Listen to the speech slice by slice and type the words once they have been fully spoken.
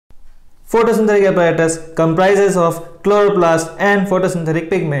Photosynthetic apparatus comprises of chloroplast and photosynthetic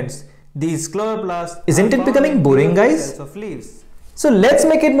pigments. These chloroplasts isn't it becoming boring, guys? So let's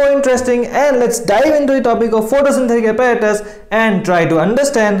make it more interesting and let's dive into the topic of photosynthetic apparatus and try to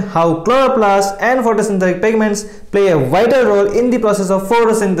understand how chloroplasts and photosynthetic pigments play a vital role in the process of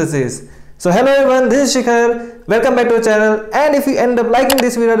photosynthesis. So hello everyone, this is Shikhar. Welcome back to the channel, and if you end up liking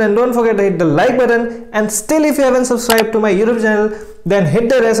this video, then don't forget to hit the like button, and still if you haven't subscribed to my YouTube channel, then hit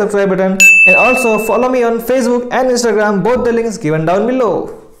the red subscribe button, and also follow me on Facebook and Instagram, both the links given down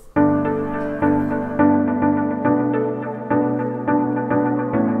below.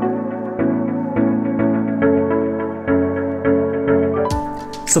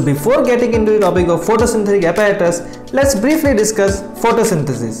 So before getting into the topic of photosynthetic apparatus, let's briefly discuss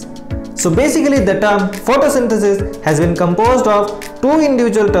photosynthesis. So basically the term photosynthesis has been composed of two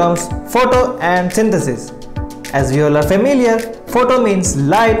individual terms, photo and synthesis. As we all are familiar, photo means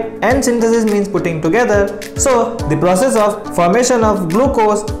light and synthesis means putting together. So the process of formation of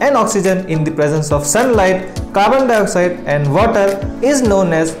glucose and oxygen in the presence of sunlight, carbon dioxide and water is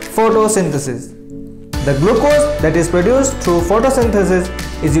known as photosynthesis. The glucose that is produced through photosynthesis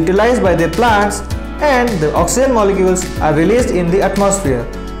is utilized by the plants, and the oxygen molecules are released in the atmosphere,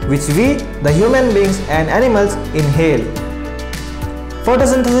 which we, the human beings and animals, inhale.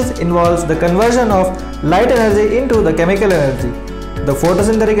 Photosynthesis involves the conversion of light energy into the chemical energy. The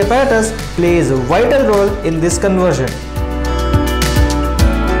photosynthetic apparatus plays a vital role in this conversion.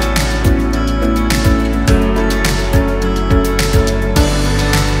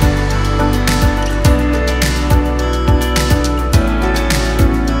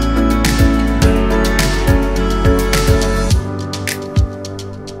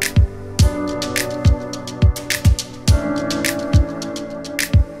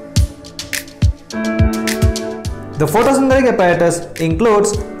 The photosynthetic apparatus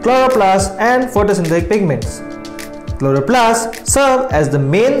includes chloroplasts and photosynthetic pigments. Chloroplasts serve as the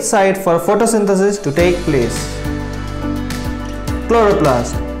main site for photosynthesis to take place.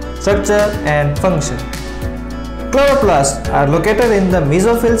 Chloroplast, structure and function. Chloroplasts are located in the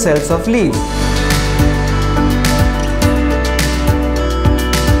mesophyll cells of leaves.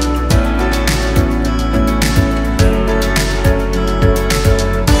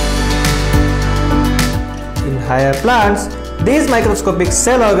 Higher plants, these microscopic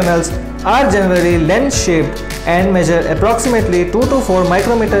cell organelles are generally lens-shaped and measure approximately 2 to 4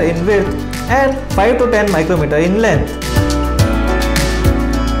 micrometer in width and 5 to 10 micrometer in length.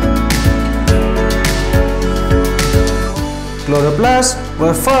 Chloroplasts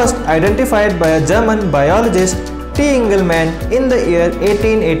were first identified by a German biologist, Engelmann, in the year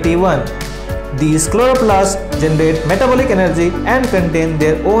 1881. These chloroplasts generate metabolic energy and contain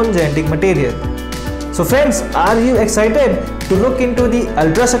their own genetic material. So friends, are you excited to look into the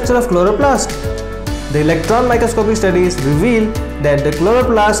ultrastructure of chloroplast? The electron microscopy studies reveal that the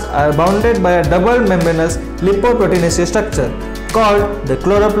chloroplasts are bounded by a double membranous lipoproteinaceous structure called the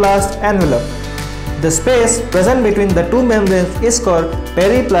chloroplast envelope. The space present between the two membranes is called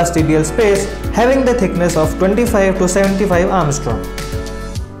periplastidial space, having the thickness of 25 to 75 Armstrong.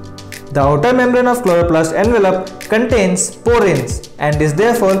 The outer membrane of chloroplast envelope contains porins and is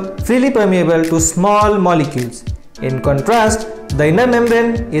therefore freely permeable to small molecules. In contrast, the inner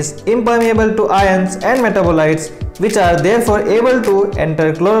membrane is impermeable to ions and metabolites, which are therefore able to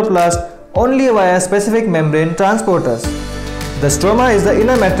enter chloroplast only via specific membrane transporters. The stroma is the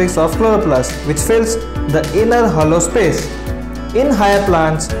inner matrix of chloroplast, which fills the inner hollow space. In higher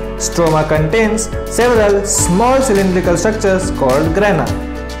plants, stroma contains several small cylindrical structures called grana.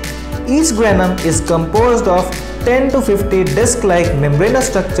 Each granum is composed of 10 to 50 disc-like membranous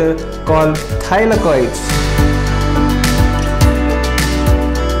structure called thylakoids.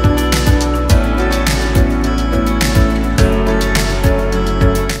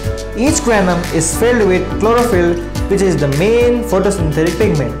 Each granum is filled with chlorophyll, which is the main photosynthetic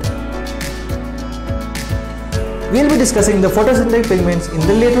pigment. We'll be discussing the photosynthetic pigments in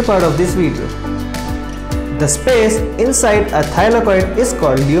the later part of this video. The space inside a thylakoid is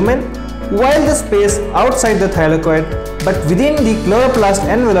called lumen, while the space outside the thylakoid but within the chloroplast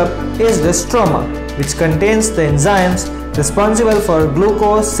envelope is the stroma, which contains the enzymes responsible for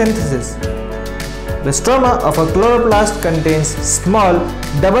glucose synthesis. The stroma of a chloroplast contains small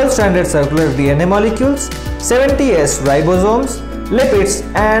double-stranded circular DNA molecules, 70S ribosomes, lipids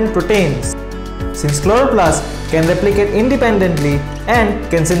and proteins. Since chloroplasts can replicate independently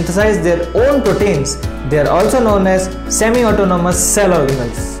and can synthesize their own proteins, they are also known as semi-autonomous cell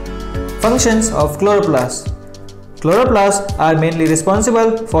organelles. Functions of chloroplasts. Chloroplasts are mainly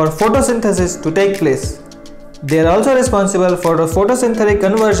responsible for photosynthesis to take place. They are also responsible for the photosynthetic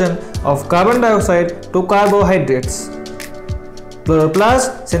conversion of carbon dioxide to carbohydrates.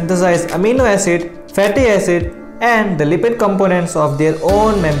 Chloroplasts synthesize amino acid, fatty acid, and the lipid components of their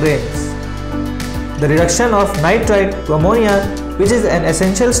own membranes. The reduction of nitrite to ammonia, which is an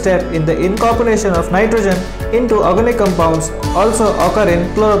essential step in the incorporation of nitrogen into organic compounds, also occur in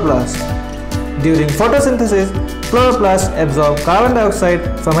chloroplasts. During photosynthesis, chloroplasts absorb carbon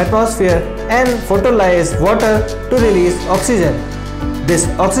dioxide from atmosphere and photolyze water to release oxygen. This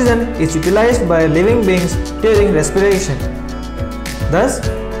oxygen is utilized by living beings during respiration. Thus,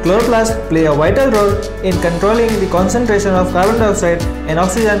 chloroplasts play a vital role in controlling the concentration of carbon dioxide and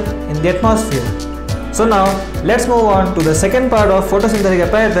oxygen in the atmosphere. So now, let's move on to the second part of photosynthetic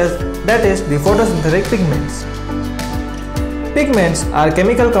apparatus, that is the photosynthetic pigments. Pigments are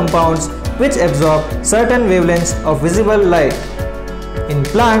chemical compounds which absorb certain wavelengths of visible light. In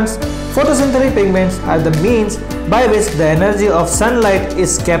plants, photosynthetic pigments are the means by which the energy of sunlight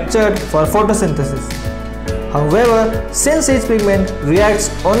is captured for photosynthesis. However, since each pigment reacts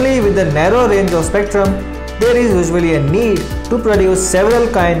only with a narrow range of spectrum, there is usually a need to produce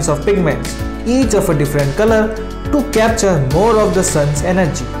several kinds of pigments, each of a different color, to capture more of the sun's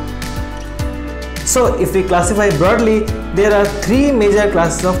energy. So, if we classify broadly, there are three major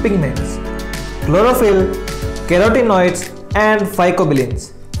classes of pigments: chlorophyll, carotenoids, and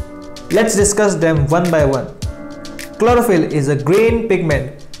phycobilins. Let's discuss them one by one. Chlorophyll is a green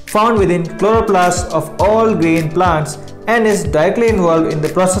pigment found within chloroplasts of all green plants and is directly involved in the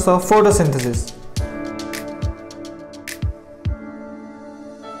process of photosynthesis.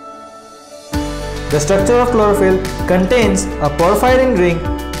 The structure of chlorophyll contains a porphyrin ring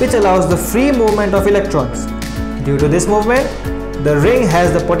which allows the free movement of electrons. Due to this movement, the ring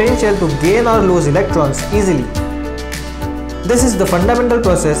has the potential to gain or lose electrons easily. This is the fundamental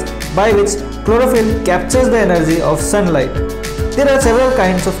process by which chlorophyll captures the energy of sunlight. There are several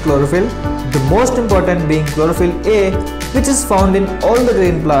kinds of chlorophyll, the most important being chlorophyll A, which is found in all the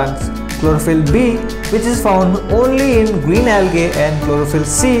green plants, chlorophyll B, which is found only in green algae, and chlorophyll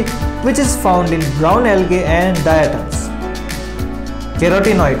C, which is found in brown algae and diatoms.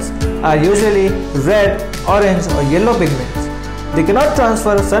 Carotenoids are usually red, orange or yellow pigments. They cannot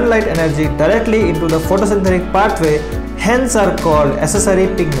transfer sunlight energy directly into the photosynthetic pathway, hence are called accessory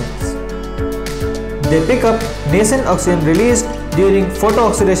pigments. They pick up nascent oxygen released during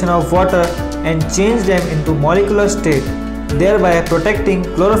photooxidation of water and change them into molecular state, thereby protecting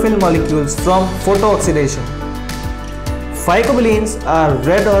chlorophyll molecules from photooxidation. Phycobilins are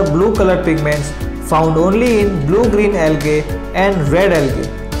red or blue colored pigments found only in blue-green algae and red algae.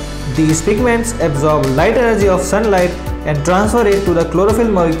 These pigments absorb light energy of sunlight and transfer it to the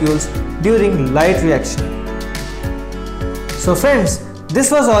chlorophyll molecules during light reaction. So friends, this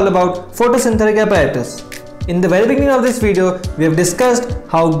was all about photosynthetic apparatus. In the very beginning of this video, we have discussed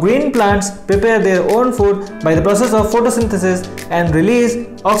how green plants prepare their own food by the process of photosynthesis and release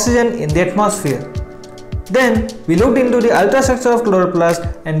oxygen in the atmosphere. Then, we looked into the ultrastructure of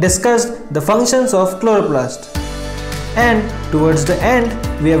chloroplast and discussed the functions of chloroplast. And towards the end,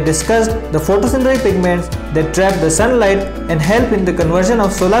 we have discussed the photosynthetic pigments that trap the sunlight and help in the conversion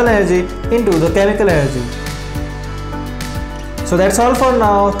of solar energy into the chemical energy. So that's all for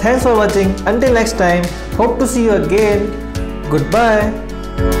now. Thanks for watching. Until next time, hope to see you again. Goodbye.